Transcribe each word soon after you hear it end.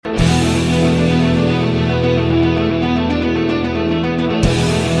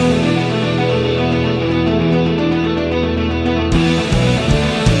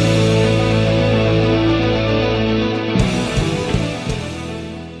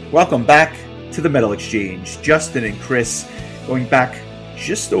Welcome back to the Metal Exchange. Justin and Chris going back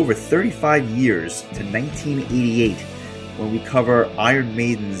just over 35 years to 1988 when we cover Iron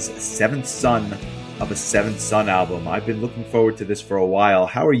Maiden's Seventh Son of a Seventh Son album. I've been looking forward to this for a while.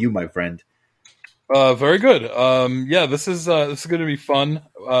 How are you, my friend? Very good. This is going to be fun.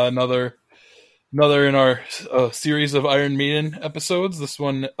 Another in our series of Iron Maiden episodes. This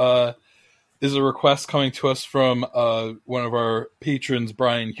one is a request coming to us from one of our patrons,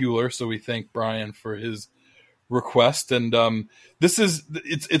 Brian Hewler. So we thank Brian for his request. And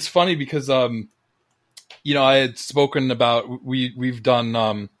it's funny because I had spoken about we've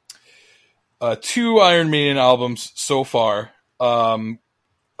done 2 Iron Maiden albums so far.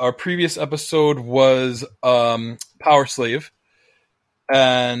 Our previous episode was Power Slave,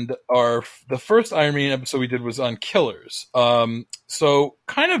 and the first Iron Maiden episode we did was on Killers. So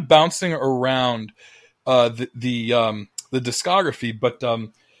kind of bouncing around the discography, but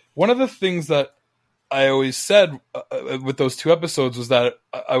one of the things that I always said with those 2 episodes was that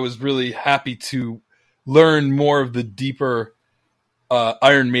I was really happy to learn more of the deeper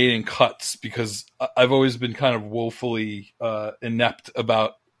Iron Maiden cuts, because I've always been kind of woefully inept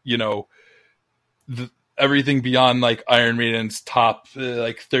about everything beyond like Iron Maiden's top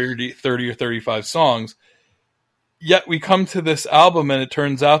 30 or 35 songs. Yet we come to this album and it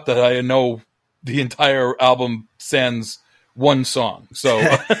turns out that I know the entire album sans one song. So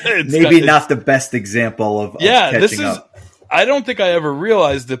maybe not the best example of catching up. I don't think I ever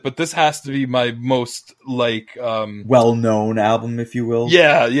realized it, but this has to be my most well-known album, if you will.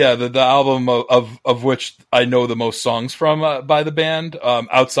 Yeah, the album of which I know the most songs from by the band,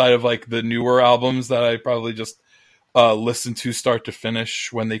 outside of like the newer albums that I probably just listened to start to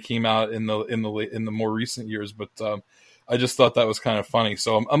finish when they came out in the more recent years. But I just thought that was kind of funny.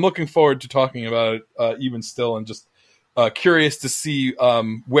 So I'm looking forward to talking about it even still, and just curious to see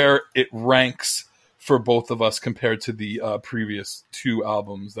where it ranks for both of us compared to the previous 2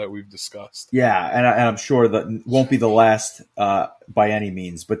 albums that we've discussed. Yeah, and I'm sure that won't be the last by any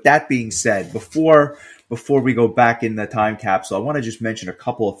means. But that being said, before we go back in the time capsule, I want to just mention a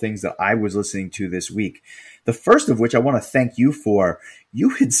couple of things that I was listening to this week. The first of which I want to thank you for. You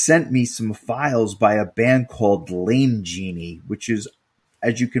had sent me some files by a band called Lame Genie, which is,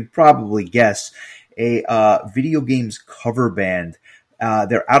 as you can probably guess, a video games cover band.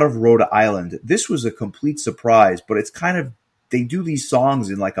 They're out of Rhode Island. This was a complete surprise, but it's kind of, they do these songs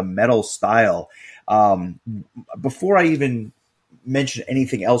in like a metal style. Before I even mention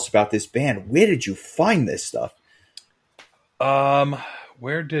anything else about this band, where did you find this stuff?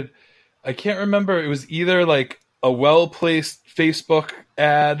 I can't remember. It was either like a well-placed Facebook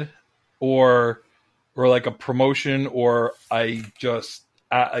ad or like a promotion, or I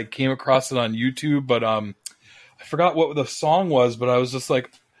came across it on YouTube, but I forgot what the song was, but I was just like,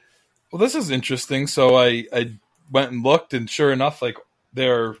 well, this is interesting. So I went and looked, and sure enough, like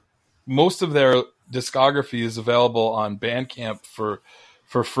most of their discography is available on Bandcamp for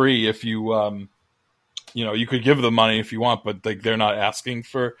free. If you, you could give them money if you want, but like they're not asking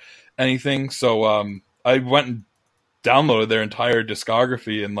for anything. So I went and downloaded their entire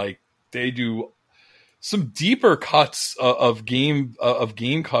discography, and like they do some deeper cuts of game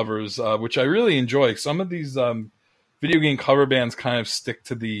covers, which I really enjoy. Some of these video game cover bands kind of stick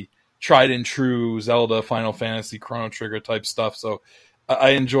to the tried and true Zelda, Final Fantasy, Chrono Trigger type stuff. So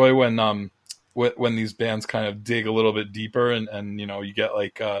I enjoy when these bands kind of dig a little bit deeper, and you get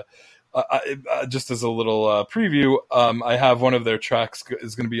like just as a little preview, I have one of their tracks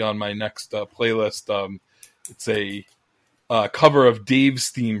is going to be on my next playlist. It's a cover of Dave's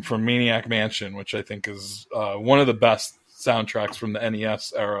theme from Maniac Mansion, which I think is one of the best soundtracks from the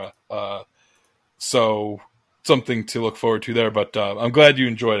NES era. So something to look forward to there. But I'm glad you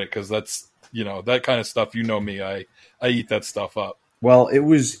enjoyed it, because that's that kind of stuff. Me, I eat that stuff up. Well,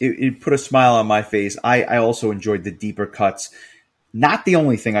 it put a smile on my face. I also enjoyed the deeper cuts. Not the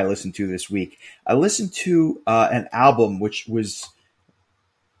only thing I listened to this week. I listened to an album which was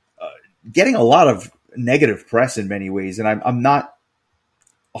getting a lot of negative press in many ways, and I'm not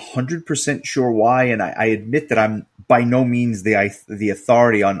 100% sure why, and I admit that I'm by no means the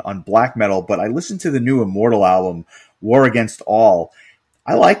authority on black metal, but I listened to the new Immortal album, War Against All.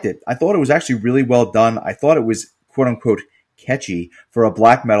 I liked it. I thought it was actually really well done. I thought it was quote-unquote catchy for a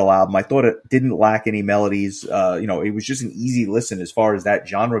black metal album. I thought it didn't lack any melodies. It was just an easy listen as far as that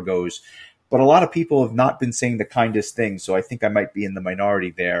genre goes. But a lot of people have not been saying the kindest things, so I think I might be in the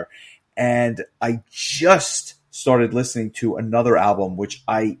minority there. And I just started listening to another album, which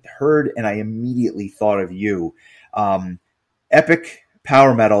I heard and I immediately thought of you. Epic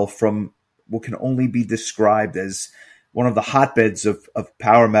power metal from what can only be described as one of the hotbeds of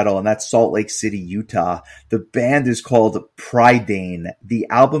power metal, and that's Salt Lake City, Utah. The band is called Prydain. The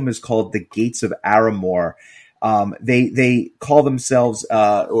album is called The Gates of Aramor. They call themselves,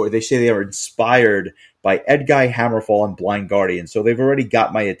 or they say they are inspired by Edguy, Hammerfall, and Blind Guardian. So they've already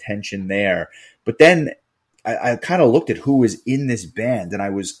got my attention there. But then I kind of looked at who was in this band, and I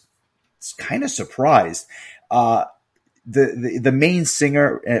was kind of surprised. The main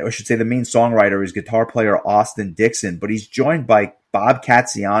singer, or I should say the main songwriter, is guitar player Austin Dixon, but he's joined by Bob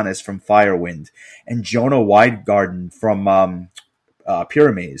Katsianis from Firewind and Jonah Widegarden from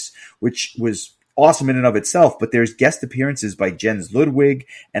Pyramids, which was awesome in and of itself. But there's guest appearances by Jens Ludwig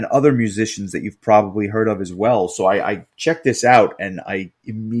and other musicians that you've probably heard of as well. So I checked this out, and I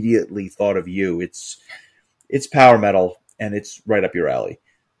immediately thought of you. It's power metal, and it's right up your alley.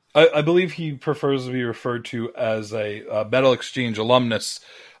 I believe he prefers to be referred to as a Metal Exchange alumnus.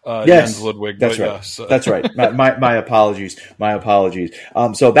 Yes, Jens Ludwig. That's right. Yes. That's right. My apologies. My apologies.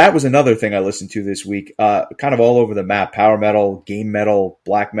 So that was another thing I listened to this week. Kind of all over the map: power metal, game metal,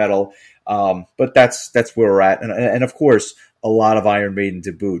 black metal. But that's where we're at, and of course a lot of Iron Maiden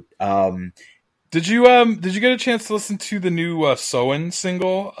to boot. Did you get a chance to listen to the new Soen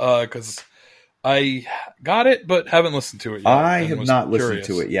single? Because I got it, but haven't listened to it yet. I have not listened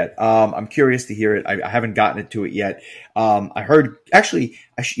to it yet. I'm curious to hear it. I haven't gotten it to it yet. I heard, actually,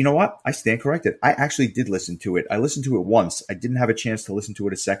 you know what? I stand corrected. I actually did listen to it. I listened to it once. I didn't have a chance to listen to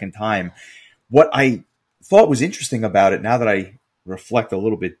it a second time. What I thought was interesting about it, now that I reflect a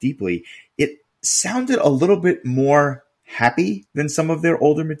little bit deeply, it sounded a little bit more happy than some of their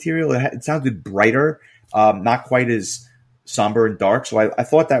older material. It sounded brighter, not quite as somber and dark. So I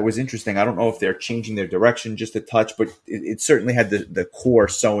thought that was interesting. I don't know if they're changing their direction just a touch, but it certainly had the core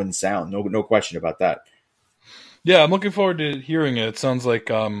Soen sound. No question about that. Yeah, I'm looking forward to hearing it. It sounds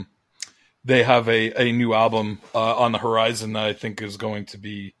like they have a new album on the horizon that I think is going to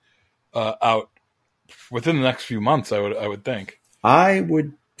be out within the next few months. I would think. I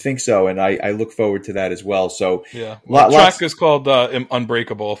would think so, and I look forward to that as well. So yeah, the track is called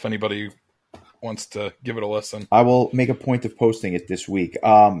Unbreakable. If anybody wants to give it a listen, I will make a point of posting it this week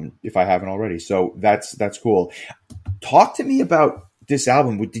if I haven't already. So that's cool. Talk to me about this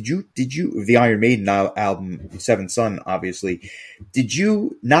album. Did you the Iron Maiden album, Seventh Son, obviously? Did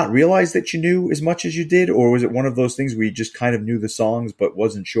you not realize that you knew as much as you did, or was it one of those things where you just kind of knew the songs but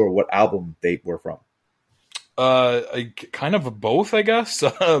wasn't sure what album they were from? I kind of both, I guess.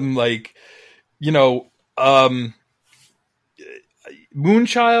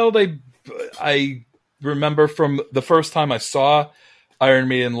 Moonchild, I remember from the first time I saw Iron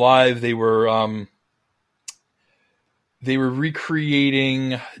Maiden live, they were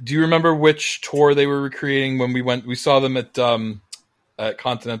recreating. Do you remember which tour they were recreating when we saw them at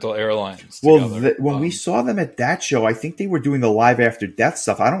Continental Airlines? Well, when we saw them at that show, I think they were doing the Live After Death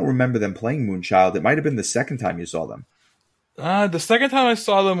stuff. I don't remember them playing Moonchild. It might have been the second time you saw them. The second time I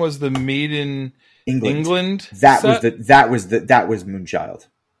saw them was the Maiden England that set? that was Moonchild.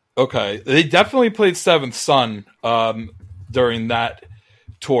 Okay, they definitely played Seventh Son during that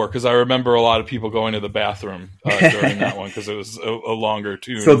tour, because I remember a lot of people going to the bathroom during that one because it was a longer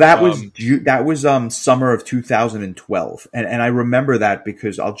tune. So that was summer of 2012, and I remember that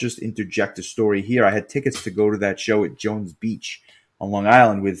because I'll just interject a story here. I had tickets to go to that show at Jones Beach on Long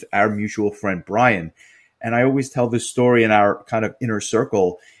Island with our mutual friend Brian, and I always tell this story in our kind of inner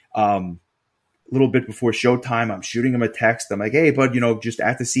circle. A little bit before showtime, I'm shooting him a text. I'm like, "Hey, bud, just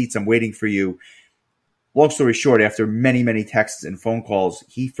at the seats. I'm waiting for you." Long story short, after many, many texts and phone calls,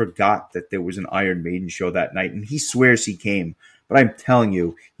 he forgot that there was an Iron Maiden show that night, and he swears he came. But I'm telling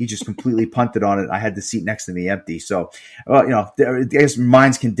you, he just completely punted on it. I had the seat next to me empty. So, I guess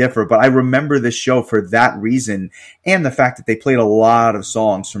minds can differ, but I remember this show for that reason, and the fact that they played a lot of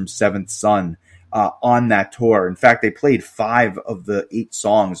songs from Seventh Son on that tour. In fact, they played 5 of the 8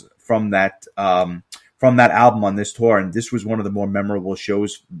 songs from that album on this tour, and this was one of the more memorable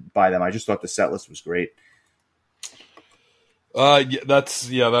shows by them. I just thought the set list was great.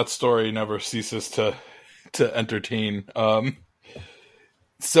 That story never ceases to entertain. Then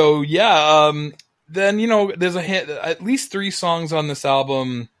there's at least 3 songs on this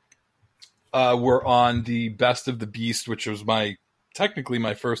album were on the Best of the Beast, which was technically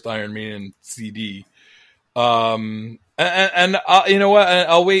my first Iron Maiden CD. And you know what?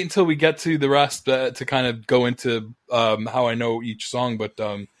 I'll wait until we get to the rest to kind of go into how I know each song. But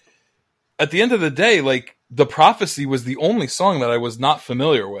at the end of the day, like, The Prophecy was the only song that I was not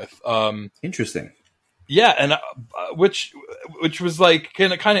familiar with. Interesting. Yeah, and which was like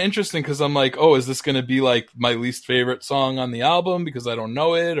kind of interesting, because I'm like, oh, is this going to be like my least favorite song on the album because I don't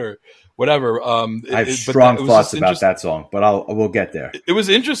know it, or whatever. I have strong thoughts about that song, but we'll get there. It was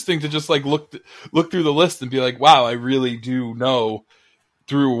interesting to just like look through the list and be like, wow, I really do know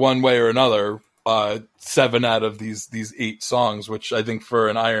through one way or another 7 out of these 8 songs, which I think for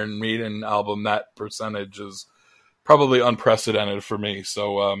an Iron Maiden album, that percentage is probably unprecedented for me.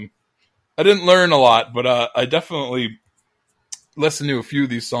 So I didn't learn a lot, but I definitely listened to a few of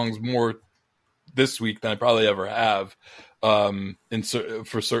these songs more this week than I probably ever have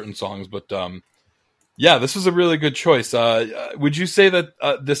for certain songs. But yeah, this was a really good choice. Would you say that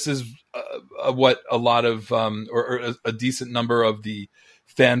this is what a lot of or a decent number of the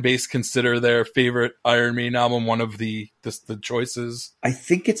fan base consider their favorite Iron Maiden album, one of the choices? I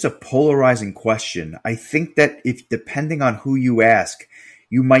think it's a polarizing question. I think that if depending on who you ask,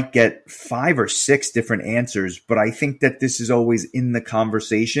 you might get 5 or 6 different answers, but I think that this is always in the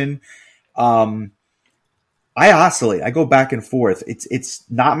conversation. I oscillate. I go back and forth. It's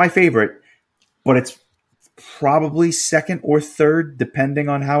not my favorite, but it's probably second or third, depending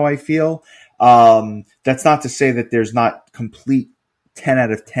on how I feel. That's not to say that there's not complete 10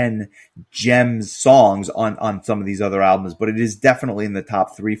 out of 10 gems songs on some of these other albums, but it is definitely in the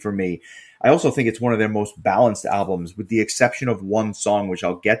top 3 for me. I also think it's one of their most balanced albums, with the exception of one song, which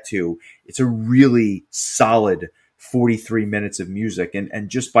I'll get to. It's a really solid 43 minutes of music. And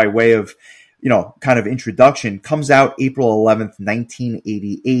just by way of, kind of introduction, comes out April 11th,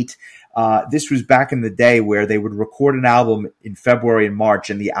 1988. This was back in the day where they would record an album in February and March,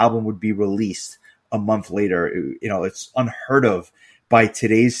 and the album would be released a month later. It's unheard of by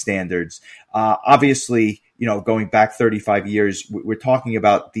today's standards. Obviously, going back 35 years, we're talking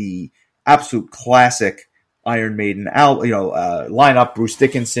about the absolute classic Iron Maiden lineup: Bruce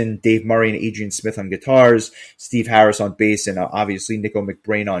Dickinson, Dave Murray, and Adrian Smith on guitars, Steve Harris on bass, and obviously Nico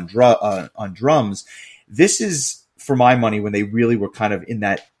McBrain on drums. This is, for my money, when they really were kind of in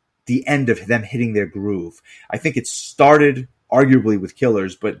the end of them hitting their groove. I think it started arguably with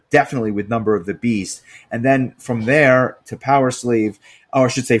Killers, but definitely with Number of the Beast. And then from there to Power Slave, or I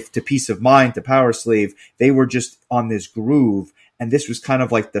should say to Peace of Mind, to Power Slave, they were just on this groove. And this was kind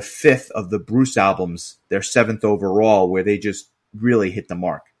of like the 5th of the Bruce albums, their 7th overall, where they just really hit the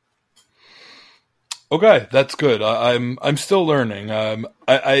mark. Okay, that's good. I'm still learning.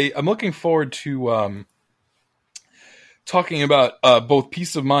 I'm looking forward to talking about both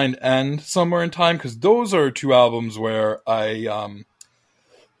Peace of Mind and Somewhere in Time, because those are 2 albums where I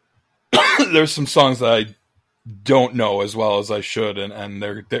there's some songs that I don't know as well as I should, and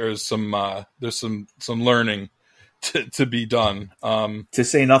there's some learning to be done. To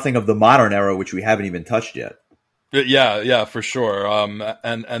say nothing of the modern era, which we haven't even touched yet. Yeah, for sure.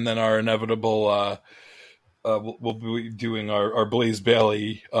 And then our inevitable we'll be doing our Blaze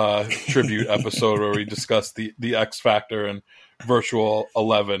Bailey tribute episode where we discuss the X Factor and Virtual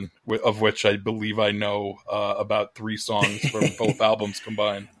 11, of which I believe I know about 3 songs from both albums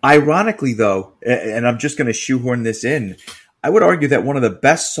combined. Ironically, though, and I'm just going to shoehorn this in, I would argue that one of the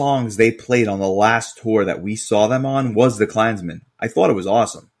best songs they played on the last tour that we saw them on was The Klansman. I thought it was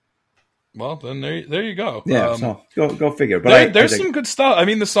awesome. Well, then there you go. Yeah, so go figure. But there's some good stuff. I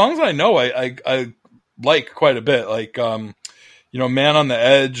mean, the songs I know I like quite a bit, like Man on the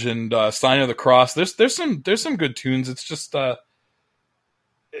Edge and Sign of the Cross. There's some good tunes. It's just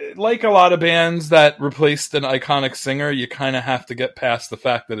like a lot of bands that replaced an iconic singer, you kind of have to get past the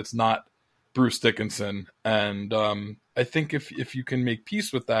fact that it's not Bruce Dickinson, and I think if you can make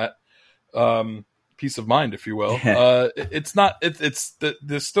peace with that, peace of mind, if you will,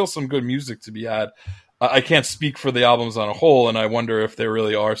 there's still some good music to be had. I can't speak for the albums on a whole, and I wonder if there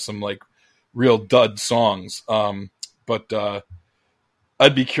really are some like real dud songs. But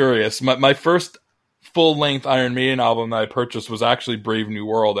I'd be curious. My first full-length Iron Maiden album that I purchased was actually Brave New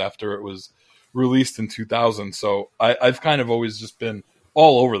World after it was released in 2000. So I've kind of always just been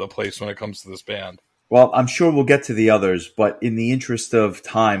all over the place when it comes to this band. Well, I'm sure we'll get to the others, but in the interest of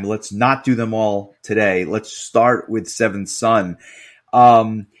time, let's not do them all today. Let's start with Seventh Son.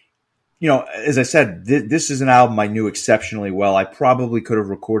 As I said, this is an album I knew exceptionally well. I probably could have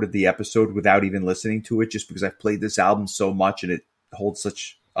recorded the episode without even listening to it, just because I've played this album so much and it holds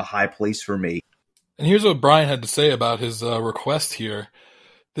such a high place for me. And here's what Brian had to say about his request here.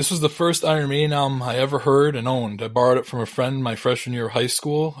 This was the first Iron Maiden album I ever heard and owned. I borrowed it from a friend my freshman year of high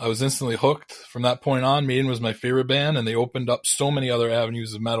school. I was instantly hooked. From that point on, Maiden was my favorite band, and they opened up so many other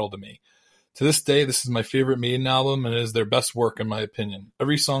avenues of metal to me. To this day, this is my favorite Maiden album, and it is their best work in my opinion.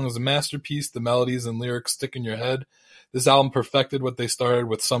 Every song is a masterpiece. The melodies and lyrics stick in your head. This album perfected what they started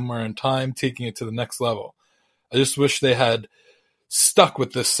with Somewhere in Time, taking it to the next level. I just wish they had stuck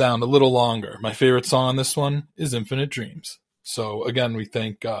with this sound a little longer. My favorite song on this one is Infinite Dreams. So again, we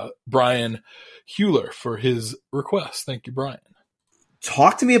thank Brian Hewler for his request. Thank you, Brian.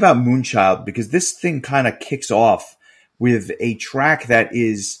 Talk to me about Moonchild, because this thing kind of kicks off with a track that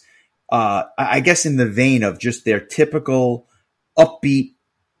is, I guess, in the vein of just their typical upbeat,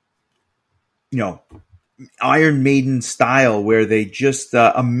 Iron Maiden style, where they just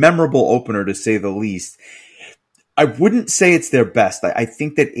a memorable opener to say the least. I wouldn't say it's their best. I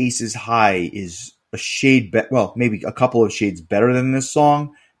think that Aces High is a shade maybe a couple of shades better than this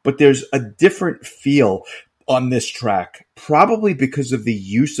song, but there's a different feel on this track, probably because of the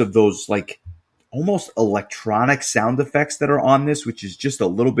use of those like almost electronic sound effects that are on this, which is just a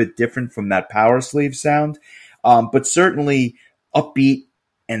little bit different from that Power Slave sound, but certainly upbeat,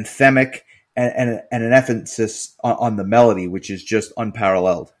 anthemic, and an emphasis on the melody, which is just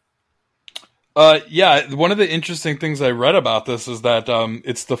unparalleled. Yeah, one of the interesting things I read about this is that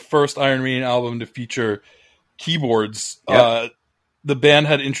it's the first Iron Maiden album to feature keyboards. Yep. The band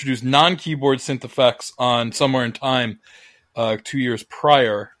had introduced non-keyboard synth effects on Somewhere in Time 2 years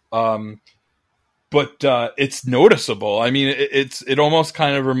prior, but it's noticeable. I mean, it almost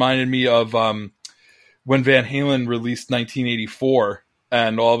kind of reminded me of when Van Halen released 1984,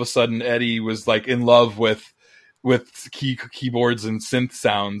 and all of a sudden Eddie was like in love with keyboards and synth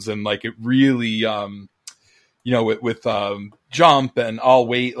sounds, and like it really with Jump and I'll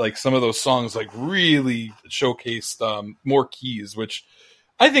Wait, like some of those songs like really showcased more keys, which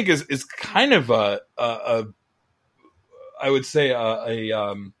I think is kind of a I would say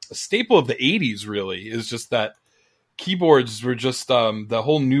a staple of the 80s. Really is just that keyboards were just the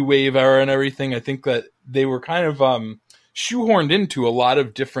whole new wave era and everything. I think that they were kind of shoehorned into a lot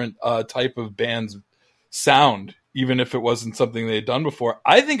of different type of bands sound, even if it wasn't something they had done before.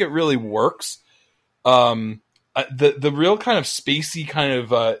 I think it really works. The real kind of spacey kind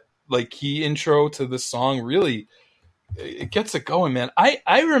of like key intro to this song really it gets it going, man.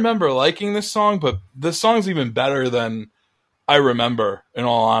 I remember liking this song, but this song's even better than I remember, in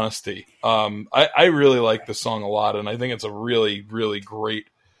all honesty. I really like this song a lot, and I think it's a really, really great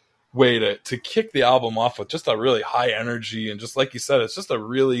way to kick the album off with just a really high energy, and just like you said, it's just a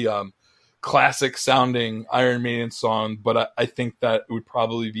really classic sounding Iron Maiden song, but I think that it would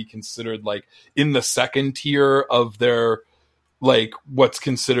probably be considered like in the second tier of their like what's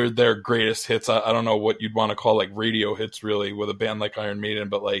considered their greatest hits. I don't know what you'd want to call like radio hits really with a band like Iron Maiden,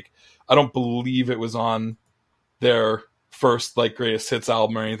 but like I don't believe it was on their first like greatest hits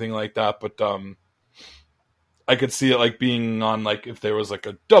album or anything like that, but I could see it like being on like if there was like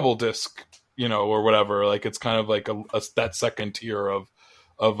a double disc, or whatever. Like it's kind of like that second tier of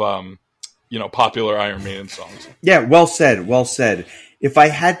popular Iron Maiden songs. Yeah, well said, well said. If I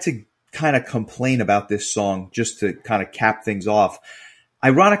had to kind of complain about this song, just to kind of cap things off,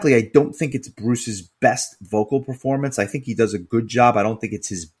 ironically, I don't think it's Bruce's best vocal performance. I think he does a good job. I don't think it's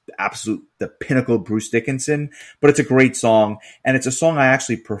the pinnacle Bruce Dickinson, but it's a great song, and it's a song I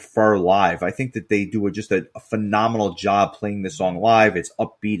actually prefer live. I think that they do just a phenomenal job playing this song live. It's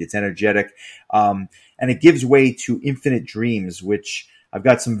upbeat, it's energetic, and it gives way to Infinite Dreams, which I've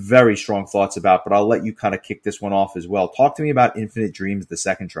got some very strong thoughts about, but I'll let you kind of kick this one off as well. Talk to me about Infinite Dreams, the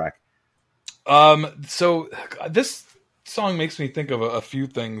second track. So this song makes me think of a few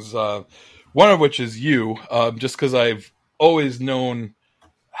things. One of which is you, just because I've always known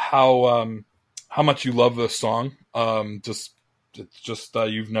how much you love this song. It's just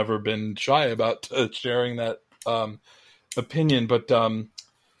you've never been shy about sharing that opinion. But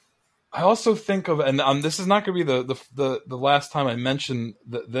I also think of, and this is not going to be the last time I mention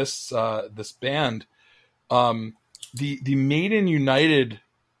this band. The Maiden United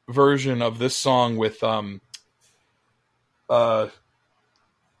version of this song with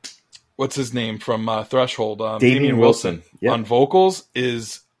what's his name from Threshold, Damian Wilson. Yep. On vocals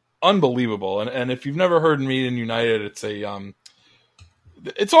is unbelievable. And if you've never heard Maiden United,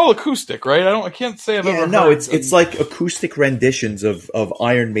 it's all acoustic, right? I can't say I've ever heard. It's like acoustic renditions of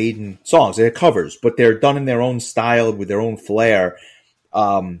Iron Maiden songs. They're covers, but they're done in their own style with their own flair,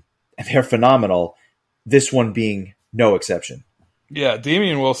 and they're phenomenal. This one being no exception. Yeah,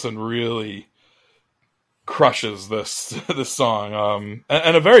 Damian Wilson really crushes this song,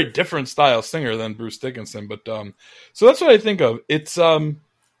 and a very different style singer than Bruce Dickinson. But so that's what I think of. It's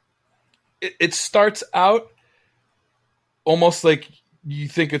it starts out almost like you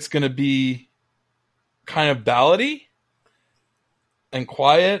think it's going to be kind of ballady and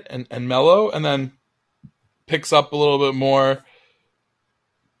quiet and mellow, and then picks up a little bit more.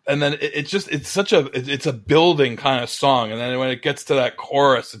 And then it's a building kind of song. And then when it gets to that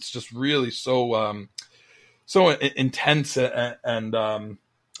chorus, it's just really so intense. And I don't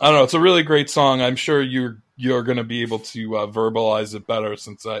know, it's a really great song. I'm sure you you're going to be able to verbalize it better,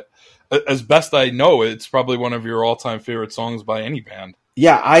 since as best I know, it's probably one of your all-time favorite songs by any band.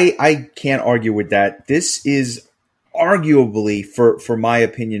 Yeah, I can't argue with that. This is arguably, for my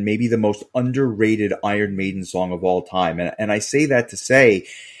opinion, maybe the most underrated Iron Maiden song of all time. And I say that to say,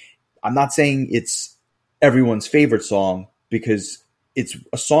 I'm not saying it's everyone's favorite song, because it's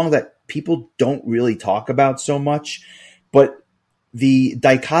a song that people don't really talk about so much, but the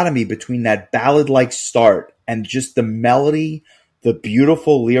dichotomy between that ballad-like start and just the melody, the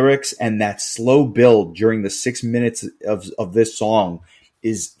beautiful lyrics, and that slow build during the 6 minutes of this song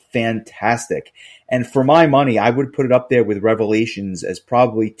is fantastic. And for my money, I would put it up there with Revelations as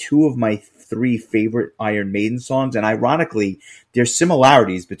probably two of my three favorite Iron Maiden songs. And ironically, there's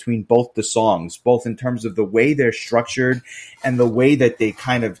similarities between both the songs, both in terms of the way they're structured and the way that they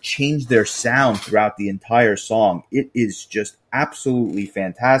kind of change their sound throughout the entire song. It is just absolutely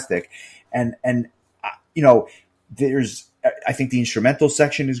fantastic. And I think the instrumental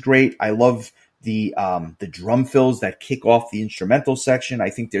section is great. I love the drum fills that kick off the instrumental section.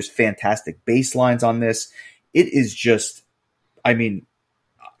 I think there's fantastic bass lines on this. It is just, I mean,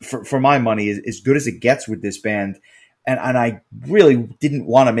 for my money, as good as it gets with this band. And I really didn't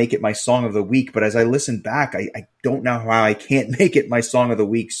want to make it my song of the week, but as I listen back, I don't know how I can't make it my song of the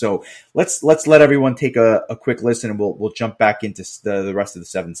week. So let's let everyone take a quick listen, and we'll jump back into the rest of the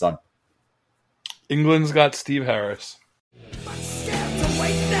Seventh Son. England's Got Steve Harris. But scared to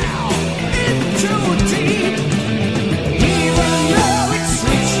wait now, in too deep. Even though it's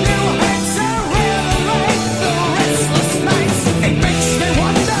reached new heights, I really like the restless nights. It makes me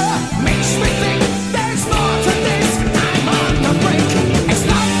wonder, makes me think there's more to this. I'm on the brink. It's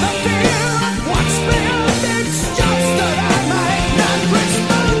not the fear of what's beyond, it's just that I might not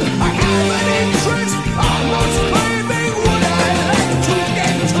respond. I have an interest, almost craving. Would I like to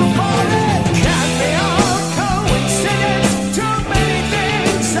get too far in? Can't be all coincidence. Too many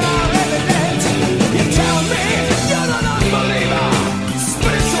things are evident. You tell me you're an unbeliever,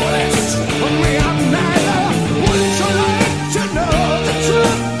 spiritualist, but we are neither. Wouldn't you like to know the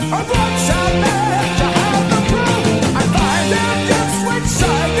truth of what's out there? To have the proof, I find out just which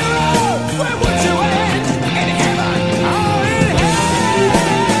side you're on. Where would you end? In heaven or in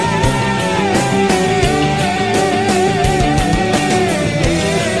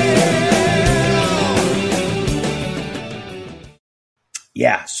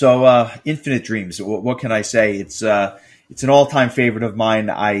Yeah, so Infinite Dreams. What can I say? It's an all-time favorite of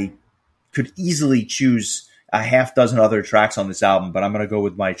mine. I could easily choose a half dozen other tracks on this album, but I'm going to go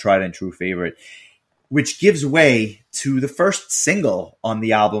with my tried and true favorite, which gives way to the first single on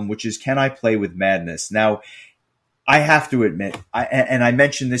the album, which is Can I Play With Madness? Now, I have to admit, and I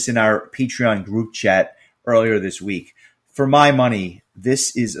mentioned this in our Patreon group chat earlier this week, for my money,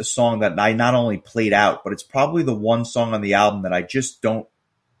 this is a song that I not only played out, but it's probably the one song on the album that I just don't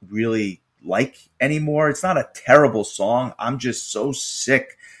really like anymore. It's not a terrible song. I'm just so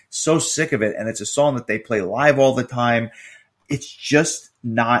sick of it. And it's a song that they play live all the time. It's just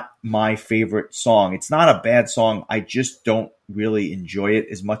not my favorite song. It's not a bad song. I just don't really enjoy it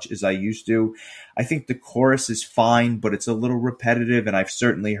as much as I used to. I think the chorus is fine, but it's a little repetitive, and I've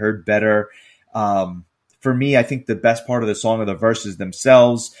certainly heard better. For me, I think the best part of the song are the verses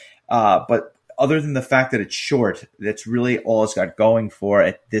themselves. But other than the fact that it's short, that's really all it's got going for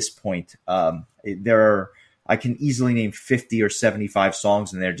at this point. I can easily name 50 or 75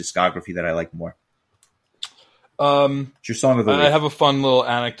 songs in their discography that I like more. It's your song of the week. I have a fun little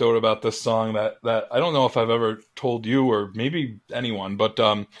anecdote about this song that I don't know if I've ever told you or maybe anyone, but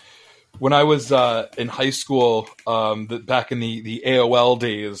when I was in high school, back in the AOL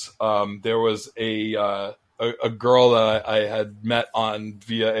days, there was a girl that I had met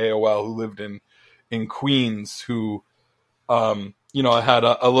via AOL who lived in Queens, who I had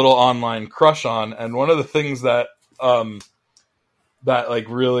a little online crush on, and one of the things that like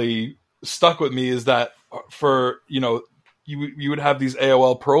really stuck with me is that for you would have these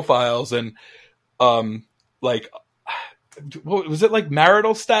AOL profiles, and like, what was it, like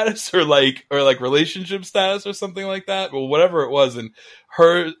marital status or like relationship status or something like that? Well, whatever it was, and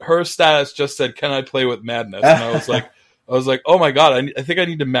her status just said, "Can I play with madness?" And I was like, oh my god, I think I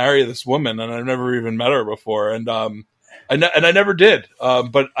need to marry this woman, and I've never even met her before, and I never did.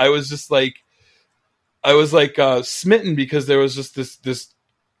 But I was just like, smitten, because there was just this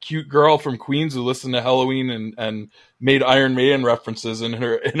cute girl from Queens who listened to Halloween and made Iron Maiden references in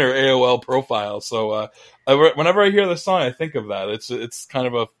her AOL profile. So whenever I hear the song, I think of that. It's kind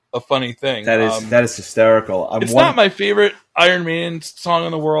of a funny thing. That is hysterical. It's not my favorite Iron Maiden song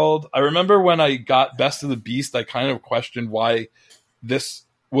in the world. I remember when I got Best of the Beast, I kind of questioned why this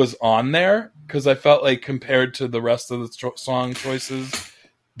was on there, because I felt like compared to the rest of the song choices,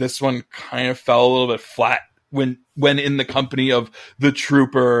 this one kind of fell a little bit flat when in the company of The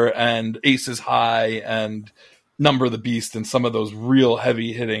Trooper and Aces High and Number of the Beast and some of those real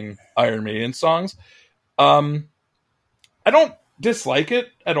heavy hitting Iron Maiden songs. I don't dislike it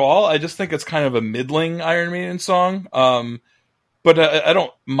at all. I just think it's kind of a middling Iron Maiden song. But I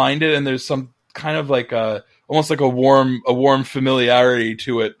don't mind it, and there's some kind of like almost like a warm familiarity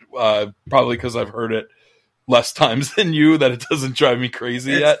to it. Probably because I've heard it less times than you, that it doesn't drive me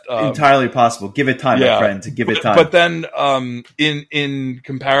crazy It's yet. entirely possible. Give it time, my friend. To give it time. But then, in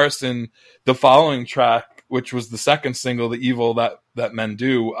comparison, the following track, which was the second single, "The Evil That Men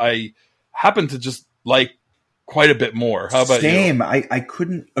Do," I happen to just like quite a bit more. How about you? Same. I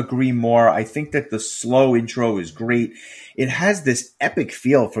couldn't agree more. I think that the slow intro is great. It has this epic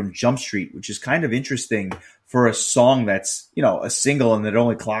feel from Jump Street, which is kind of interesting for a song that's, a single and that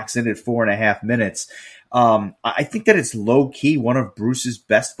only clocks in at 4.5 minutes. I think that it's low key one of Bruce's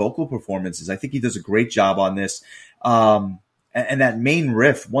best vocal performances. I think he does a great job on this. And that main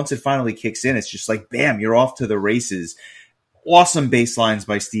riff, once it finally kicks in, it's just like, bam, you're off to the races. Awesome bass lines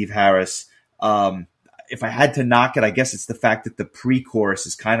by Steve Harris. If I had to knock it, I guess it's the fact that the pre-chorus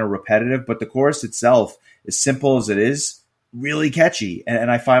is kind of repetitive, but the chorus itself, as simple as it is, really catchy. And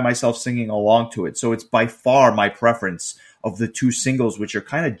I find myself singing along to it. So it's by far my preference of the two singles, which are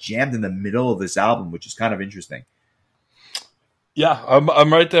kind of jammed in the middle of this album, which is kind of interesting. Yeah,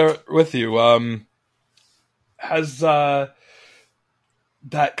 I'm right there with you. Has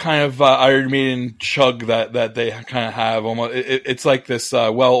that kind of Iron Maiden chug that they kind of have, almost it's like this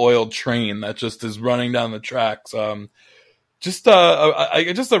well-oiled train that just is running down the tracks. Just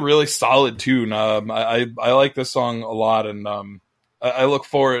a really solid tune. I like this song a lot, and I look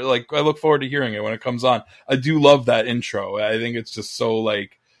forward to hearing it when it comes on. I do love that intro. I think it's just so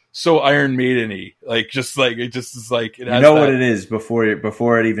Iron Maiden-y. It just is like it has what it is before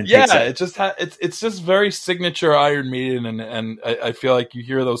it even takes it. It just it's just very signature Iron Maiden, and I feel like you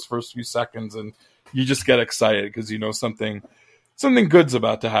hear those first few seconds and you just get excited because something good's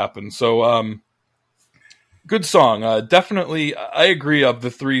about to happen. So good song. Definitely, I agree. Of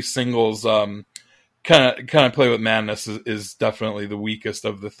the three singles, kind of Play with Madness is definitely the weakest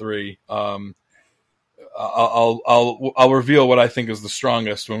of the three. I'll reveal what I think is the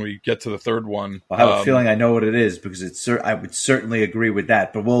strongest when we get to the third one. I have a feeling I know what it is because I would certainly agree with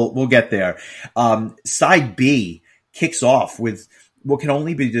that, but we'll get there. Side B kicks off with what can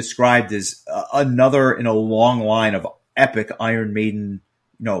only be described as another in a long line of epic Iron Maiden,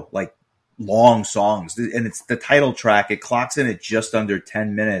 long songs, and it's the title track. It clocks in at just under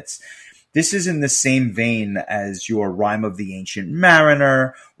 10 minutes. This is in the same vein as your Rhyme of the Ancient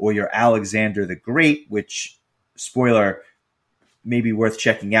Mariner or your Alexander the Great, which, spoiler, may be worth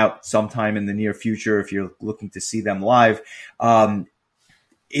checking out sometime in the near future if you're looking to see them live.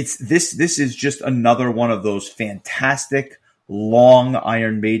 This is just another one of those fantastic long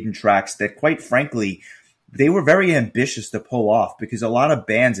Iron Maiden tracks that, quite frankly, they were very ambitious to pull off, because a lot of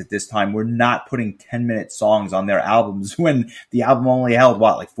bands at this time were not putting 10-minute songs on their albums when the album only held,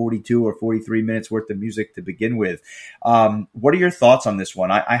 42 or 43 minutes worth of music to begin with. What are your thoughts on this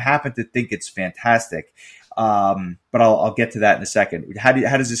one? I happen to think it's fantastic, but I'll get to that in a second. How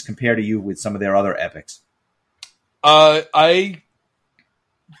does this compare to you with some of their other epics? I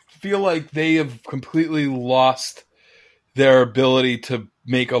feel like they have completely lost their ability to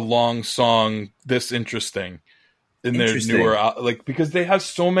make a long song this interesting in their newer, because they have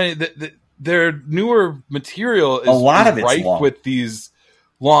so many. Their newer material is rife with these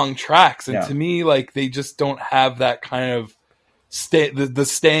long tracks, and to me, they just don't have that kind of the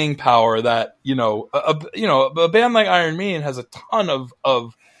staying power that a band like Iron Maiden has a ton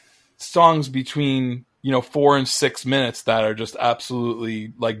of songs between 4 and 6 minutes that are just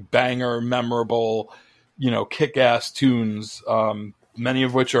absolutely banger, memorable, kick-ass tunes. Many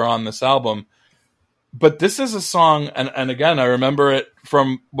of which are on this album. But this is a song, and again, I remember it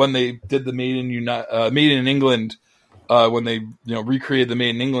from when they did the Maiden in England, when they recreated the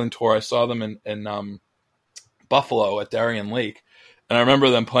Maiden England tour. I saw them in Buffalo at Darien Lake, and I remember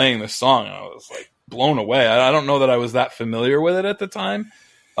them playing this song, and I was blown away. I don't know that I was that familiar with it at the time,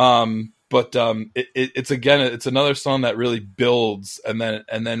 but it's another song that really builds, and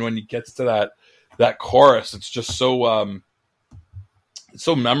then when it gets to that chorus, it's just so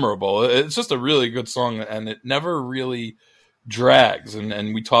memorable. It's just a really good song, and it never really drags.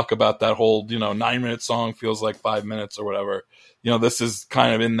 And we talk about that whole 9-minute song feels like 5 minutes or whatever. This is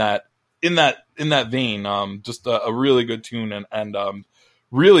kind of in that vein. Just a really good tune and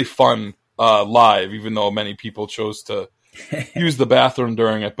really fun live. Even though many people chose to use the bathroom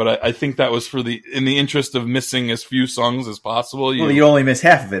during it, but I think that was in the interest of missing as few songs as possible. You only miss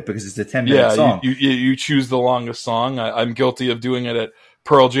half of it because it's a 10-minute song. You choose the longest song. I'm guilty of doing it at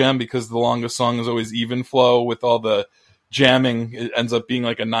Pearl Jam because the longest song is always even flow with all the jamming. It ends up being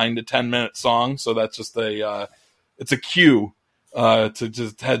like a 9 to 10 minute song, so that's just it's a cue to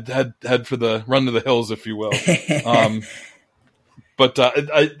just head for the run to the hills, if you will. But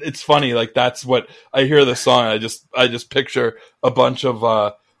it's funny, like that's what I hear the song. I just picture a bunch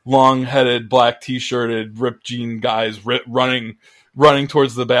of long-headed, black t-shirted, ripped jean guys running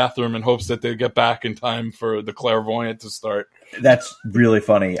towards the bathroom in hopes that they get back in time for the clairvoyant to start. That's really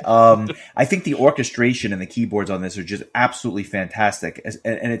funny. I think the orchestration and the keyboards on this are just absolutely fantastic,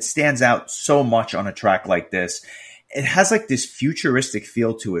 and it stands out so much on a track like this. It has like this futuristic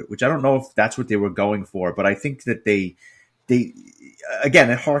feel to it, which I don't know if that's what they were going for, but I think that they again,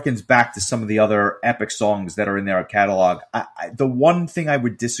 it harkens back to some of the other epic songs that are in their catalog. The one thing I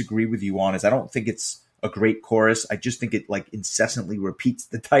would disagree with you on is I don't think it's a great chorus. I just think it like incessantly repeats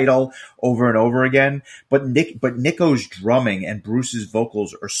the title over and over again. But Nico's drumming and Bruce's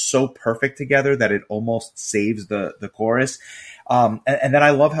vocals are so perfect together that it almost saves the chorus. And then I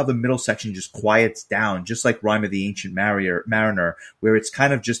love how the middle section just quiets down, just like Rime of the Ancient Mariner, where it's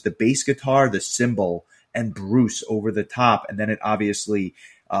kind of just the bass guitar, the cymbal, and Bruce over the top. And then it obviously,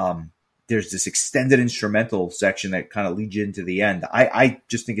 there's this extended instrumental section that kind of leads you into the end. I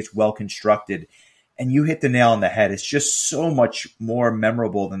just think it's well constructed, and you hit the nail on the head. It's just so much more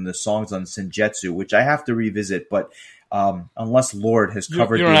memorable than the songs on Senjutsu, which I have to revisit, but unless Lord has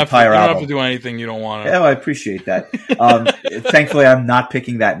covered the entire album. You don't have to do anything you don't want to. Yeah, I appreciate that. Thankfully, I'm not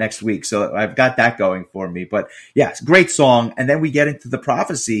picking that next week, so I've got that going for me. But yeah, it's a great song. And then we get into the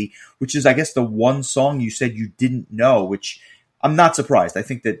Prophecy, which is, I guess, the one song you said you didn't know, which I'm not surprised. I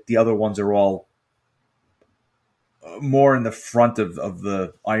think that the other ones are all more in the front of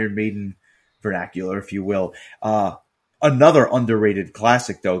the Iron Maiden vernacular, if you will. Another underrated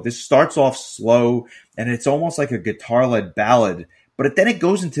classic, though. This starts off slow, and it's almost like a guitar-led ballad, but then it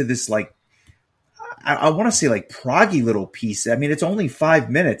goes into this, like, I want to say, like, proggy little piece. I mean, it's only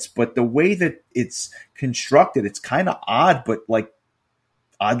 5 minutes, but the way that it's constructed, it's kind of odd, but, like,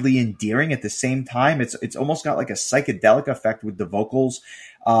 oddly endearing at the same time. It's almost got, like, a psychedelic effect with the vocals,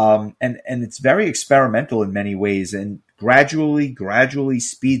 and it's very experimental in many ways, and gradually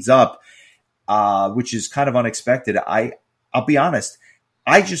speeds up, which is kind of unexpected. I'll be honest,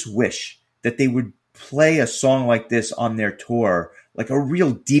 I just wish that they would play a song like this on their tour, like a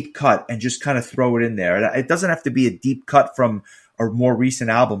real deep cut, and just kind of throw it in there. It doesn't have to be a deep cut from a more recent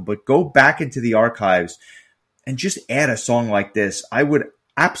album, but go back into the archives and just add a song like this. I would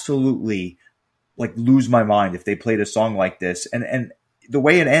absolutely like lose my mind if they played a song like this. And the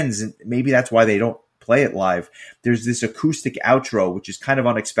way it ends, and maybe that's why they don't play it live, there's this acoustic outro, which is kind of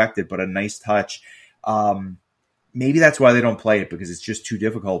unexpected, but a nice touch. Maybe that's why they don't play it, because it's just too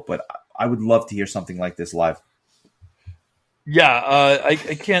difficult, but I would love to hear something like this live. Yeah, I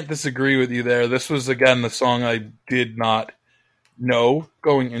can't disagree with you there. This was, again, the song I did not know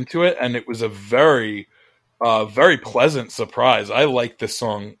going into it, and it was a very, very pleasant surprise. I like this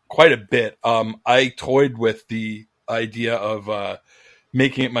song quite a bit. I toyed with the idea of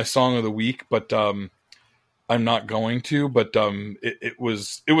making it my song of the week, but I'm not going to. But it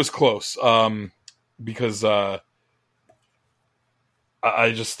was close, because I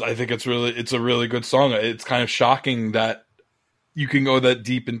think it's a really good song. It's kind of shocking that you can go that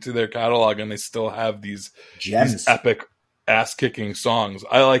deep into their catalog and they still have these gems, these epic ass kicking songs.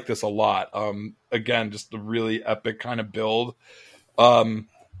 I like this a lot. Again, just a really epic kind of build. To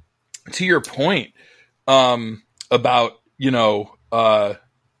your point, about,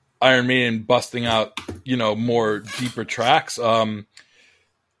 Iron Maiden busting out, more deeper tracks.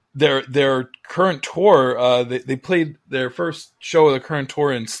 Their current tour, they played their first show of the current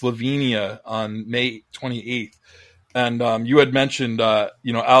tour in Slovenia on May 28th. And you had mentioned,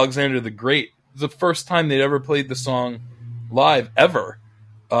 Alexander the Great. It was the first time they'd ever played the song live ever,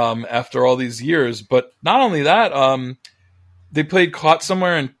 after all these years. But not only that, they played Caught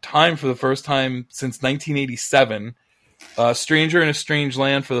Somewhere in Time for the first time since 1987. Stranger in a Strange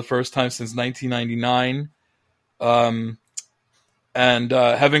Land for the first time since 1999. And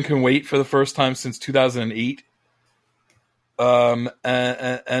Heaven Can Wait for the first time since 2008.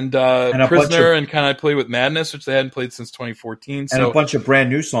 And Prisoner and Can I Play with Madness, which they hadn't played since 2014. And a bunch of brand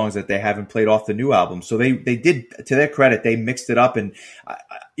new songs that they haven't played off the new album. So they did, to their credit, they mixed it up. And,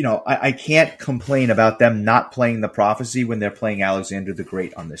 I can't complain about them not playing The Prophecy when they're playing Alexander the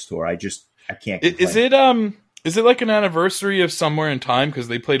Great on this tour. I can't complain. Is it like an anniversary of Somewhere in Time? Because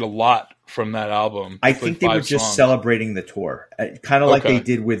they played a lot from that album. I think they were just celebrating the tour, kind of like they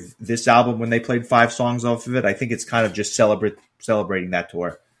did with this album when they played 5 songs off of it. I think it's kind of just celebrating that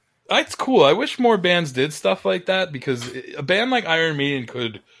tour. That's cool. I wish more bands did stuff like that, because a band like Iron Maiden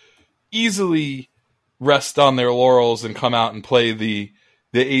could easily rest on their laurels and come out and play the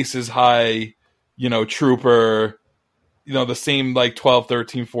Aces High, Trooper, the same like 12,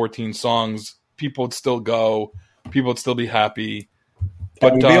 13, 14 songs. People would still go. People would still be happy.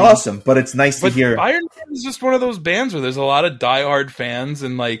 That would be awesome, but it's nice to hear. Iron Maiden is just one of those bands where there's a lot of diehard fans,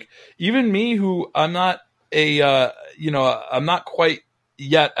 and like even me, who I'm not I'm not quite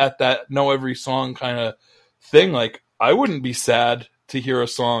yet at that know every song kind of thing. Like I wouldn't be sad to hear a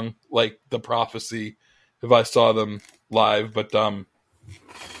song like The Prophecy if I saw them live, but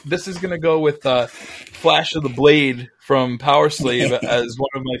this is gonna go with Flash of the Blade from Power Slave as one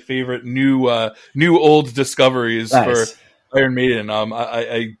of my favorite new old discoveries for Iron Maiden.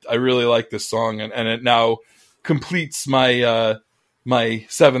 I really like this song, and it now completes my my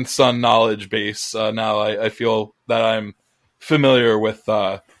Seventh Son knowledge base. Now I feel that I'm familiar with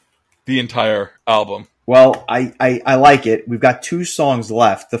the entire album. Well, I like it. We've got 2 songs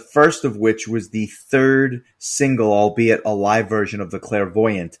left, the first of which was the 3rd single, albeit a live version of The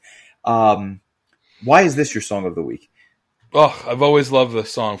Clairvoyant. Why is this your song of the week? Oh, I've always loved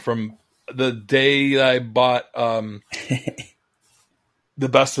this song. From the day I bought The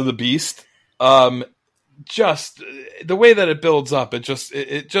Best of the Beast, just the way that it builds up, it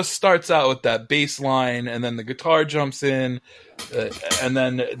just starts out with that bass line, and then the guitar jumps in, and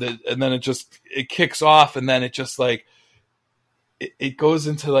then it kicks off, and then it just like it goes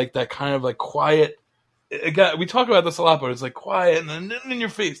into like that kind of like quiet. Again, we talk about this a lot, but it's like quiet, and then in your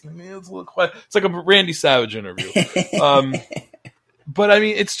face, and it's a little quiet. It's like a Randy Savage interview. But I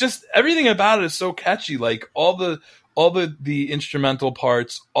mean, it's just everything about it is so catchy. Like all the instrumental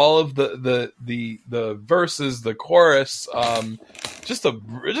parts, all of the verses, the chorus, just a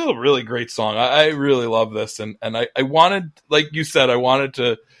really great song. I really love this, and I wanted, like you said, I wanted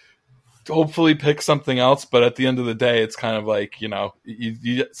to hopefully pick something else, but at the end of the day, it's kind of like,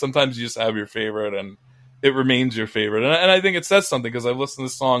 you sometimes you just have your favorite, and it remains your favorite, and I think it says something, because I've listened to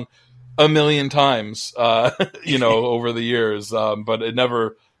this song a million times, over the years, but it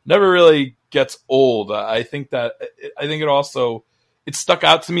never really gets old. I think it also, it stuck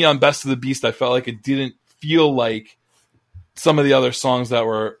out to me on Best of the Beast. I felt like it didn't feel like some of the other songs that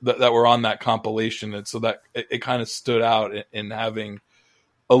were on that compilation, and so that it kind of stood out in having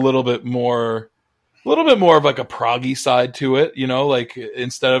a little bit more of like a proggy side to it, like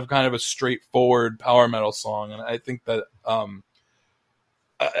instead of kind of a straightforward power metal song. And I think that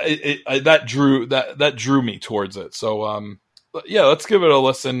that drew me towards it. So yeah, let's give it a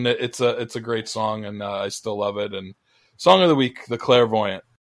listen. It's a great song, and I still love it. And song of the week, The Clairvoyant.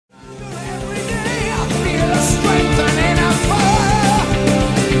 Every day I feel a strengthening of fire,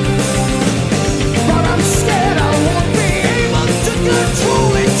 but I'm scared I won't be able to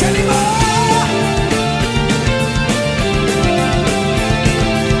control it anymore.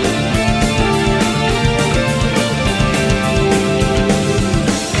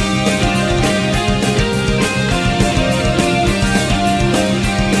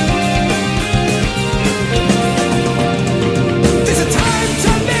 There's a time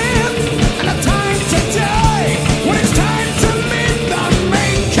to live and a time to die. When it's time to meet the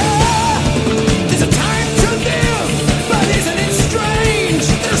maker, there's a time to live, but isn't it strange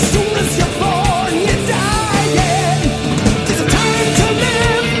that as soon as you're born, you're dying? There's a time to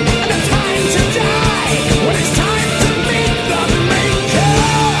live and a time to die. When it's time to meet the maker,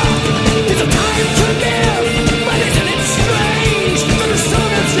 there's a time to live, but isn't it strange that as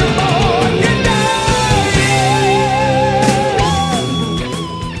soon as you're born, you're dying?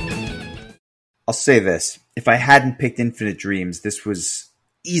 I'll say this. If I hadn't picked Infinite Dreams, this was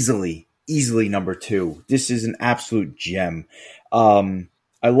easily number 2. This is an absolute gem. I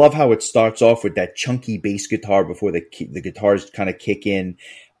love how it starts off with that chunky bass guitar before the guitars kind of kick in.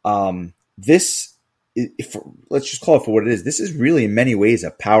 This, let's just call it for what it is. This is really in many ways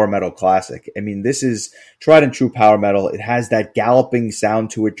a power metal classic. I mean, this is tried and true power metal. It has that galloping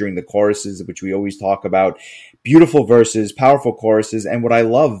sound to it during the choruses, which we always talk about. Beautiful verses, powerful choruses, and what I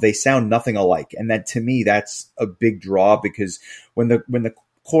love, they sound nothing alike. And that, to me, that's a big draw, because when the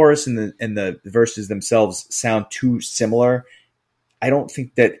chorus and the verses themselves sound too similar, I don't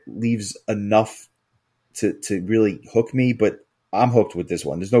think that leaves enough to really hook me. But I'm hooked with this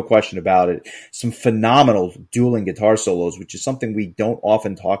one. There's no question about it. Some phenomenal dueling guitar solos, which is something we don't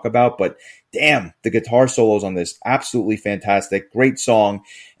often talk about, but damn, the guitar solos on this, absolutely fantastic. Great song.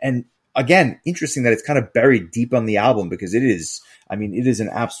 And again, interesting that it's kind of buried deep on the album because it is. I mean, it is an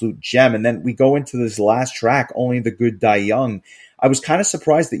absolute gem. And then we go into this last track, "Only the Good Die Young." I was kind of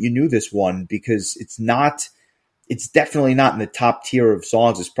surprised that you knew this one because it's not. It's definitely not in the top tier of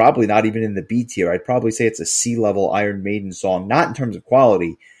songs. It's probably not even in the B tier. I'd probably say it's a C-level Iron Maiden song, not in terms of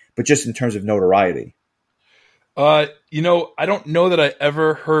quality, but just in terms of notoriety. I don't know that I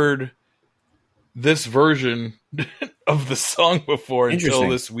ever heard this version of the song before until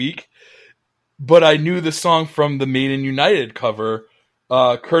this week, but I knew the song from the Maiden United cover,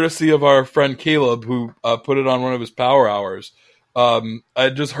 courtesy of our friend Caleb, who put it on one of his power hours. I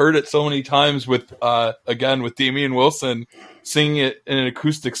just heard it so many times with Damian Wilson singing it in an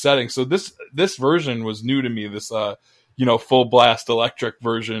acoustic setting. So this version was new to me. This full blast electric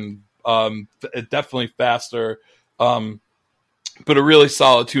version, definitely faster, but a really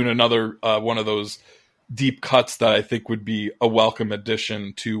solid tune. Another one of those deep cuts that I think would be a welcome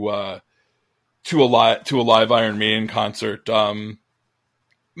addition to a live Iron Maiden concert.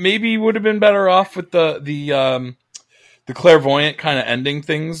 Maybe would have been better off with the clairvoyant kind of ending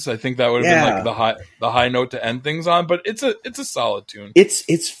things. I think that would have been like the high note to end things on, but it's a solid tune.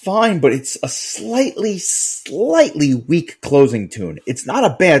 It's fine, but it's a slightly weak closing tune. It's not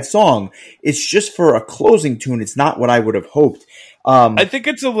a bad song. It's just for a closing tune. It's not what I would have hoped. I think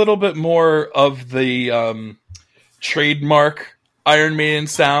it's a little bit more of the trademark Iron Maiden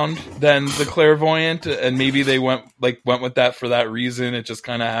sound than the clairvoyant, and maybe they went with that for that reason. It just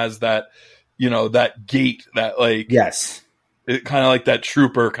kind of has that, that gate, that yes, it kind of like that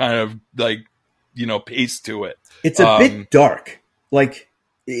trooper kind of pace to it. It's a bit dark.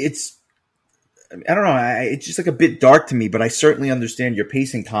 It's, I don't know. It's just a bit dark to me, but I certainly understand your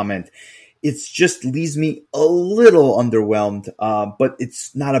pacing comment. It's just leaves me a little underwhelmed, but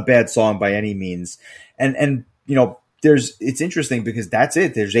it's not a bad song by any means. And it's interesting because that's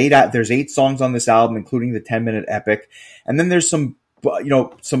it. There's 8 songs on this album, including the 10-minute epic. And then there's some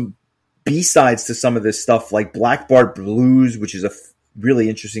B-sides to some of this stuff, like Black Bart Blues, which is a really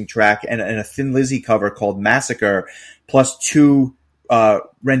interesting track, and a Thin Lizzy cover called Massacre, plus 2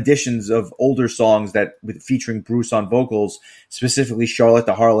 renditions of older songs featuring Bruce on vocals, specifically Charlotte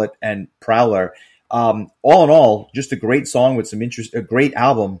the Harlot and Prowler. All in all, just a great song with a great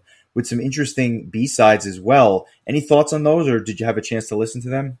album with some interesting B-sides as well. Any thoughts on those, or did you have a chance to listen to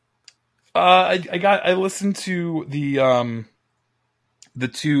them? I listened to the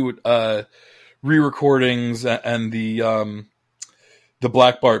 2 re-recordings and the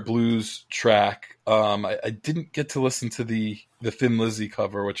Black Bart Blues track. I didn't get to listen to the Thin Lizzy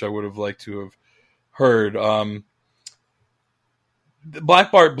cover, which I would have liked to have heard. The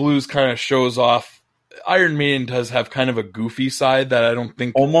Black Bart Blues kind of shows off. Iron Maiden does have kind of a goofy side that I don't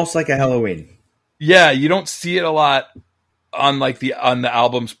think, almost like a Halloween. Yeah, you don't see it a lot on the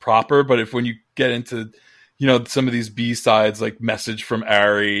albums proper, but when you get into some of these B-sides like Message from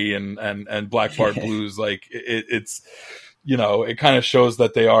Ari and Black Bart Blues, it's it kind of shows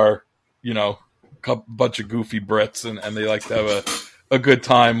that they are a bunch of goofy Brits and they like to have a good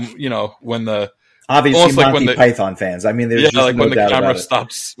time when the obviously Monty Python fans. I mean, there's just no doubt about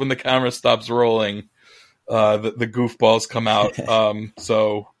it. When the camera stops rolling, the goofballs come out.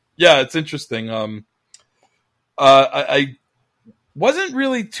 So yeah, it's interesting. I wasn't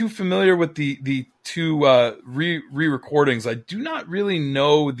really too familiar with the 2 re-recordings. I do not really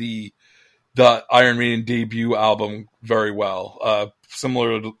know the Iron Maiden debut album very well.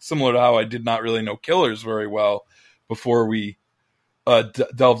 Similar to how I did not really know Killers very well before we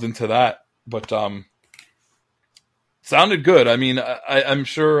delved into that, but sounded good. I mean, I'm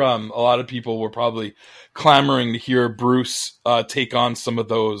sure a lot of people were probably clamoring to hear Bruce take on some of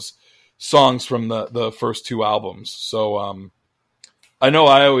those songs from the first 2 albums. So I know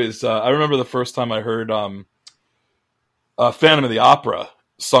I remember the first time I heard Phantom of the Opera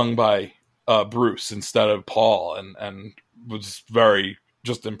sung by Bruce instead of Paul, and was very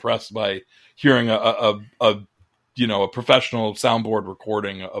just impressed by hearing a professional soundboard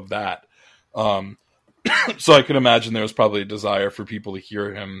recording of that. So I can imagine there was probably a desire for people to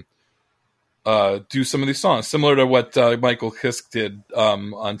hear him do some of these songs, similar to what Michael Kiske did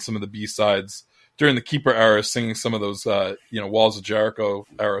on some of the B-sides during the Keeper era, singing some of those Walls of Jericho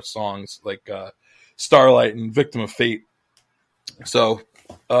era songs like Starlight and Victim of Fate. So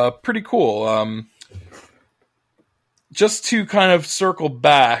pretty cool. Just to kind of circle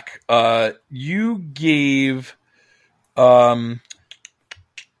back, you gave Power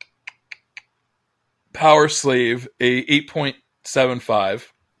Slave a 8.75,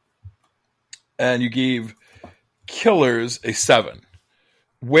 and you gave Killers a 7.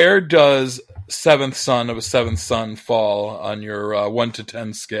 Where does seventh son of a seventh son fall on your 1 to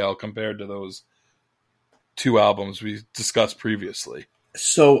 10 scale compared to those two albums we discussed previously?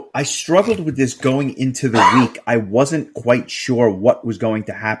 So I struggled with this going into the week. I wasn't quite sure what was going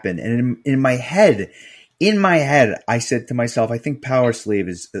to happen. And in my head, I said to myself, I think Power Slave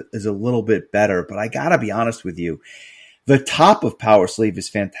is a little bit better, but I gotta be honest with you. The top of Power Slave is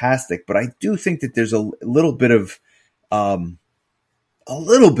fantastic, but I do think that there's a little bit of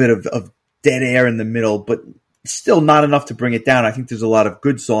dead air in the middle, but still not enough to bring it down. I think there's a lot of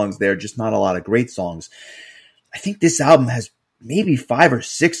good songs there, just not a lot of great songs. I think this album has maybe 5 or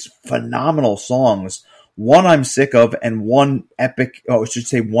 6 phenomenal songs. One I'm sick of, and one epic, I should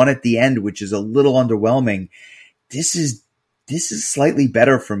say one at the end, which is a little underwhelming. This is slightly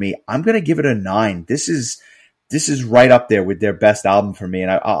better for me. I'm going to give it a 9. This is right up there with their best album for me.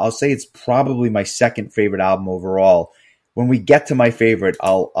 And I'll say it's probably my second favorite album overall. When we get to my favorite,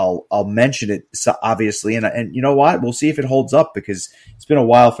 I'll mention it, obviously. And you know what? We'll see if it holds up, because it's been a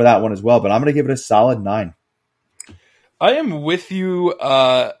while for that one as well, but I'm going to give it a solid 9. I am with you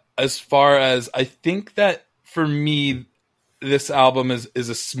as far as I think that for me, this album is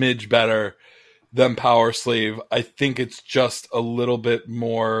a smidge better than Power Slave. I think it's just a little bit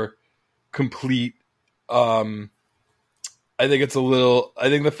more complete. I think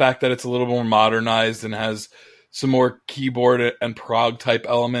the fact that it's a little more modernized and has some more keyboard and prog type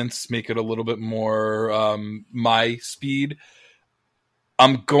elements make it a little bit more my speed.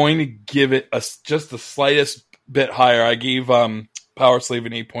 I'm going to give it just the slightest bit higher. I gave Power Slave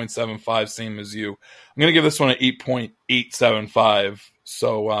an 8.75, same as you. I'm going to give this one an 8.875.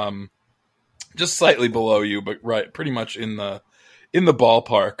 So just slightly below you, but right, pretty much in the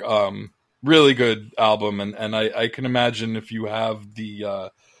ballpark. Really good album, and I can imagine if you have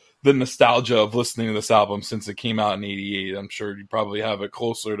the nostalgia of listening to this album since it came out in '88, I'm sure you probably have it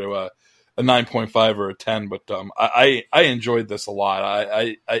closer to a 9.5 or a 10. But I enjoyed this a lot.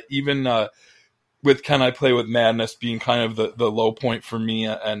 I even with Can I Play With Madness being kind of the low point for me,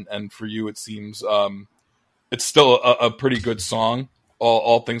 and for you, it seems it's still a pretty good song,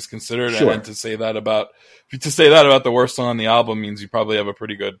 all things considered. Sure. And to say that about the worst song on the album means you probably have a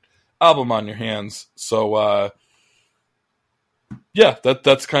pretty good album on your hands. So yeah,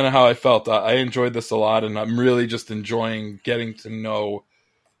 that's kind of how I felt. I enjoyed this a lot, and I'm really just enjoying getting to know.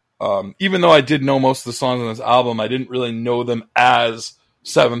 Even though I did know most of the songs on this album, I didn't really know them as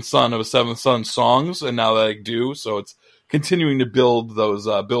Seventh Son of a Seventh Son songs, and now that I do, so it's continuing to build those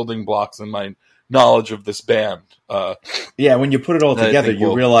building blocks in my knowledge of this band. Yeah, when you put it all together,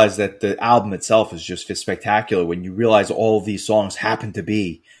 you realize that the album itself is just spectacular when you realize all of these songs happen to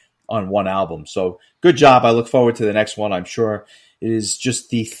be on one album. So good job. I look forward to the next one. I'm sure it is just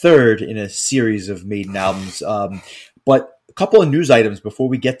the third in a series of Maiden albums. But a couple of news items before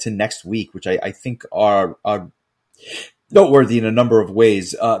we get to next week, which I think are noteworthy in a number of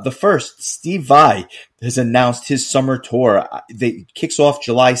ways. The first, Steve Vai has announced his summer tour. It kicks off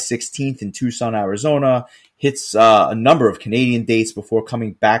July 16th in Tucson, Arizona, hits a number of Canadian dates before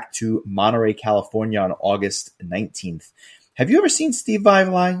coming back to Monterey, California on August 19th. Have you ever seen Steve Vai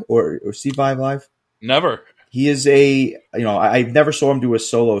live or Steve Vai live? Never. He is I never saw him do a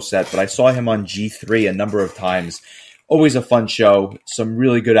solo set, but I saw him on G3 a number of times. Always a fun show. Some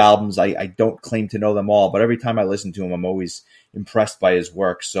really good albums. I don't claim to know them all, but every time I listen to him, I'm always impressed by his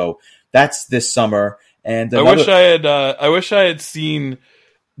work. So that's this summer. And I wish I had seen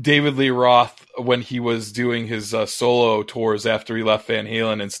David Lee Roth when he was doing his solo tours after he left Van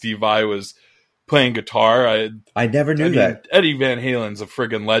Halen, and Steve Vai was playing guitar. I never knew that. Eddie Van Halen's a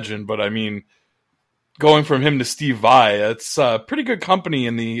friggin' legend, but I mean, going from him to Steve Vai, it's pretty good company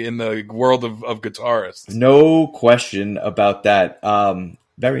in the world of guitarists. No question about that.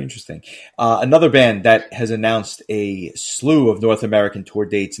 Very interesting. Another band that has announced a slew of North American tour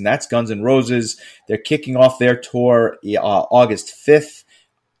dates, and that's Guns N' Roses. They're kicking off their tour August 5th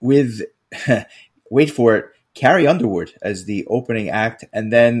with, wait for it, Carrie Underwood as the opening act,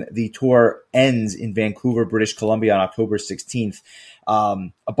 and then the tour ends in Vancouver, British Columbia on October 16th.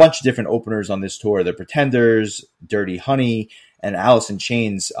 A bunch of different openers on this tour. The Pretenders, Dirty Honey, and Alice in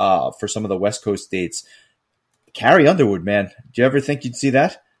Chains for some of the West Coast dates. Carrie Underwood, man. Do you ever think you'd see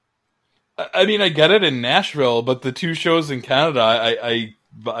that? I mean, I get it in Nashville, but the two shows in Canada,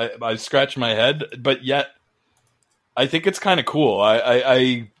 I scratch my head, but yet I think it's kind of cool.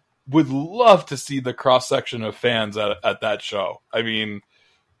 I would love to see the cross-section of fans at that show. I mean,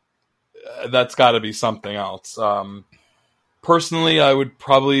 that's got to be something else. Personally, I would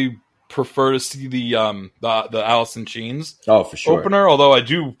probably prefer to see the Alice in Chains for sure. opener, although I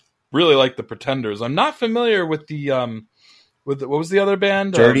do really like the Pretenders. I'm not familiar with the what was the other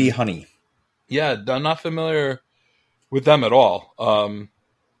band? Dirty Honey. Yeah, I'm not familiar with them at all.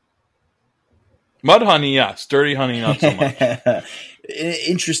 Mudhoney, yes. Dirty Honey, not so much.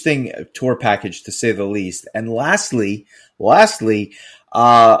 Interesting tour package to say the least. And lastly,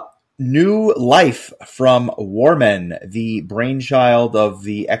 new life from Warman, the brainchild of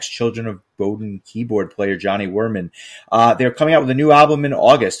the ex-Children of Bodom keyboard player Johnny Werman. They're coming out with a new album in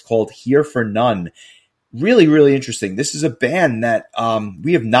August called Here for None. Really, really interesting. This is a band that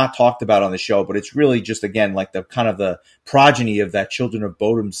we have not talked about on the show, but it's really just, again, like the kind of the progeny of that Children of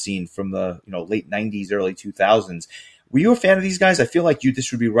Bodom scene from the late 90s, early 2000s. Were you a fan of these guys? I feel like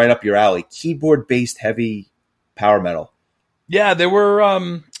this would be right up your alley. Keyboard-based heavy power metal. Yeah, they were,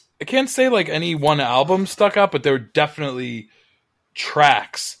 I can't say like any one album stuck out, but there were definitely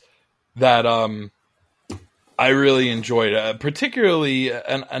tracks that I really enjoyed, particularly,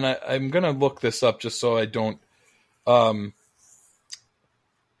 and I'm going to look this up just so I don't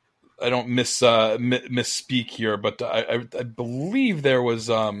misspeak here, but I believe there was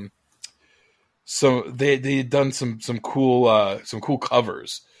so they had done some cool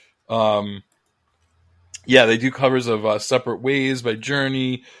covers. Yeah, they do covers of Separate Ways by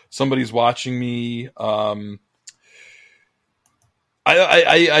Journey, Somebody's Watching Me.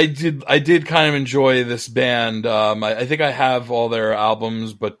 I did kind of enjoy this band. I think I have all their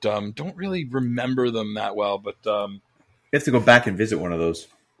albums, but don't really remember them that well. But you have to go back and visit one of those.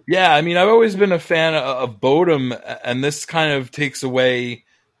 Yeah, I mean, I've always been a fan of Bodom, and this kind of takes away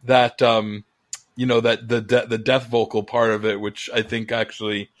that that the death vocal part of it, which I think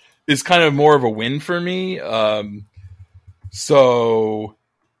actually is kind of more of a win for me. So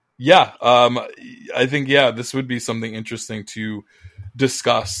yeah, I think this would be something interesting to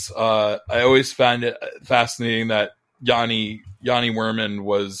discuss. I always found it fascinating that Yanni Werman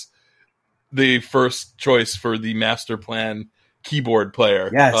was the first choice for the Master Plan keyboard player.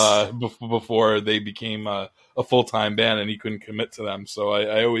 Yes. Before they became a full-time band, and he couldn't commit to them. So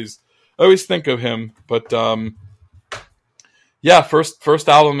I always think of him. But first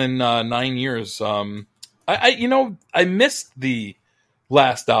album in 9 years. I missed the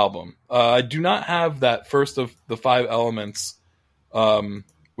last album. I do not have that first of the 5 Elements,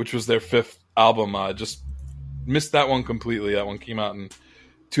 which was their 5th album. I just missed that one completely. That one came out in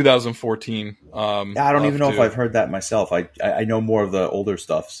 2014. I don't even know if I've heard that myself. I know more of the older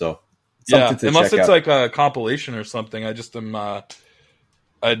stuff, so unless it's like a compilation or something. I just am I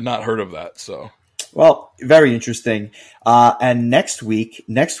had not heard of that. So well, very interesting. And next week,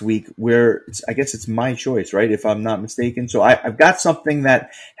 I guess it's my choice, right? If I'm not mistaken. So I've got something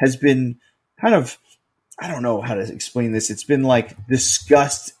that has been kind of, I don't know how to explain this. It's been like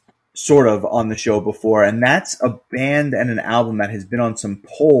discussed sort of on the show before, and that's a band and an album that has been on some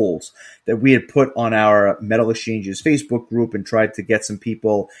polls that we had put on our Metal Exchanges Facebook group and tried to get some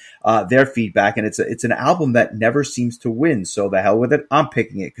people their feedback. And it's an album that never seems to win. So the hell with it. I'm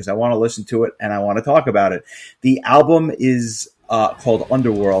picking it because I want to listen to it and I want to talk about it. The album is called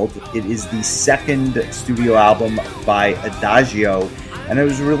Underworld. It is the 2nd studio album by Adagio, and it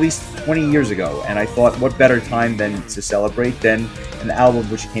was released 20 years ago. And I thought, what better time than to celebrate than an album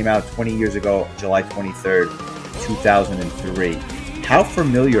which came out 20 years ago, July 23rd, 2003. How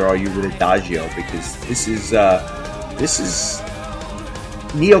familiar are you with Adagio? Because this is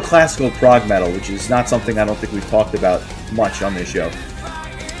neoclassical prog metal, which is not something I don't think we've talked about much on this show.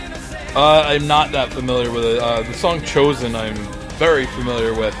 I'm not that familiar with it. The song Chosen I'm very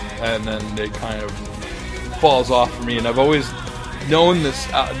familiar with, and then it kind of falls off for me. And I've always known this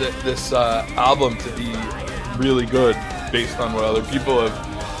album to be really good based on what other people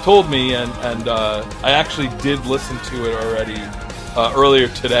have told me, and I actually did listen to it already earlier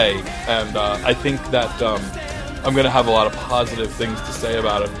today, and I think that I'm going to have a lot of positive things to say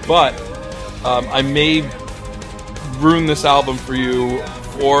about it, but I may ruin this album for you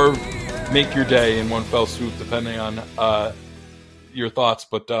or make your day in one fell swoop, depending on your thoughts,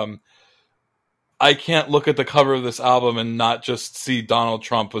 but I can't look at the cover of this album and not just see Donald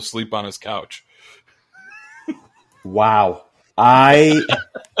Trump asleep on his couch. Wow. I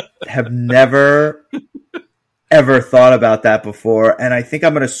have never, ever thought about that before, and I think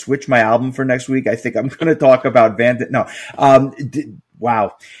I'm going to switch my album for next week. I think I'm going to talk about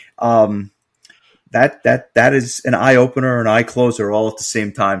wow. That is an eye opener and eye closer all at the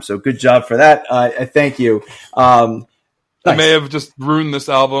same time. So good job for that. I thank you. I may have just ruined this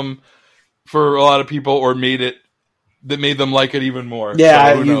album for a lot of people, or made them like it even more.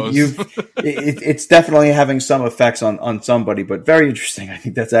 Yeah, so it's definitely having some effects on somebody, but very interesting. I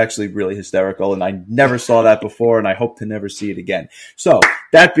think that's actually really hysterical, and I never saw that before, and I hope to never see it again. So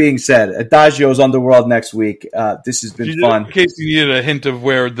that being said, Adagio's Underworld next week. This has been fun. In case you needed a hint of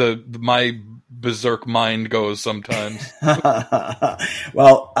where my berserk mind goes sometimes.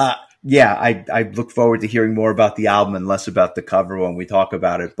 Well, yeah, I look forward to hearing more about the album and less about the cover when we talk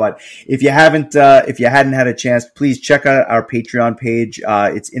about it. But if you hadn't had a chance, please check out our Patreon page.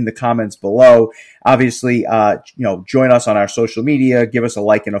 It's in the comments below. Obviously, join us on our social media. Give us a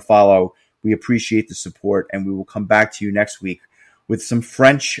like and a follow. We appreciate the support, and we will come back to you next week with some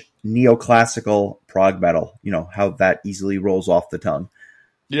French neoclassical prog metal. You know how that easily rolls off the tongue.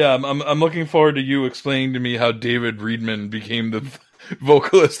 Yeah, I'm looking forward to you explaining to me how David Riedman became the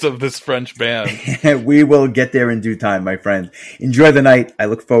vocalist of this French band. We will get there in due time, my friend. Enjoy the night. I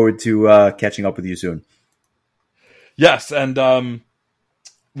look forward to catching up with you soon. Yes, and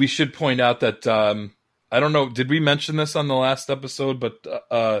we should point out that I don't know, did we mention this on the last episode?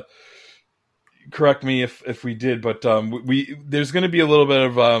 But correct me if we did. But there's going to be a little bit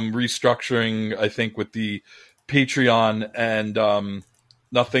of restructuring, I think, with the Patreon, and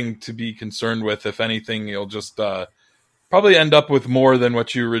nothing to be concerned with. If anything, you'll just probably end up with more than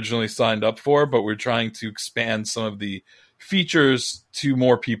what you originally signed up for, but we're trying to expand some of the features to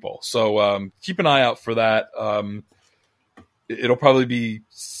more people. So keep an eye out for that. It'll probably be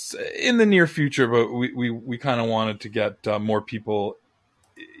in the near future, but we kind of wanted to get more people,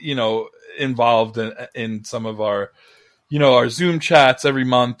 involved in some of our, our Zoom chats every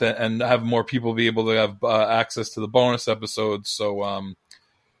month, and have more people be able to have access to the bonus episodes. So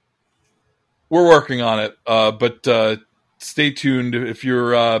we're working on it, but stay tuned. If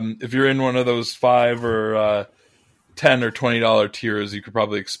you're in one of those $5 or $10 or $20 tiers, you could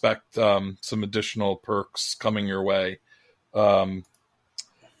probably expect some additional perks coming your way. Kind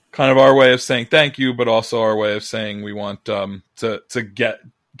of our way of saying thank you, but also our way of saying we want to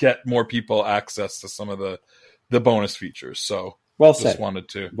get more people access to some of the bonus features. So well just said. Wanted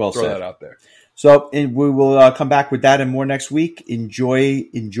to throw said. That out there. So we will come back with that and more next week. Enjoy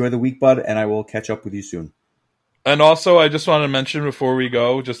the week, bud, and I will catch up with you soon. And also, I just want to mention before we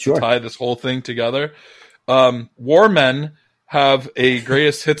go, just to tie this whole thing together, War Men have a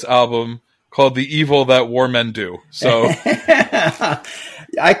greatest hits album called "The Evil That War Men Do." So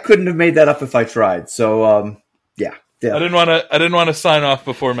I couldn't have made that up if I tried. So yeah. I didn't want to sign off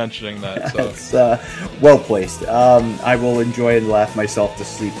before mentioning that. So it's well placed. I will enjoy and laugh myself to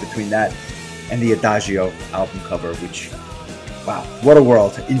sleep between that and the Adagio album cover. Which, wow, what a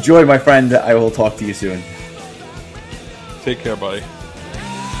world! Enjoy, my friend. I will talk to you soon. Take care, buddy.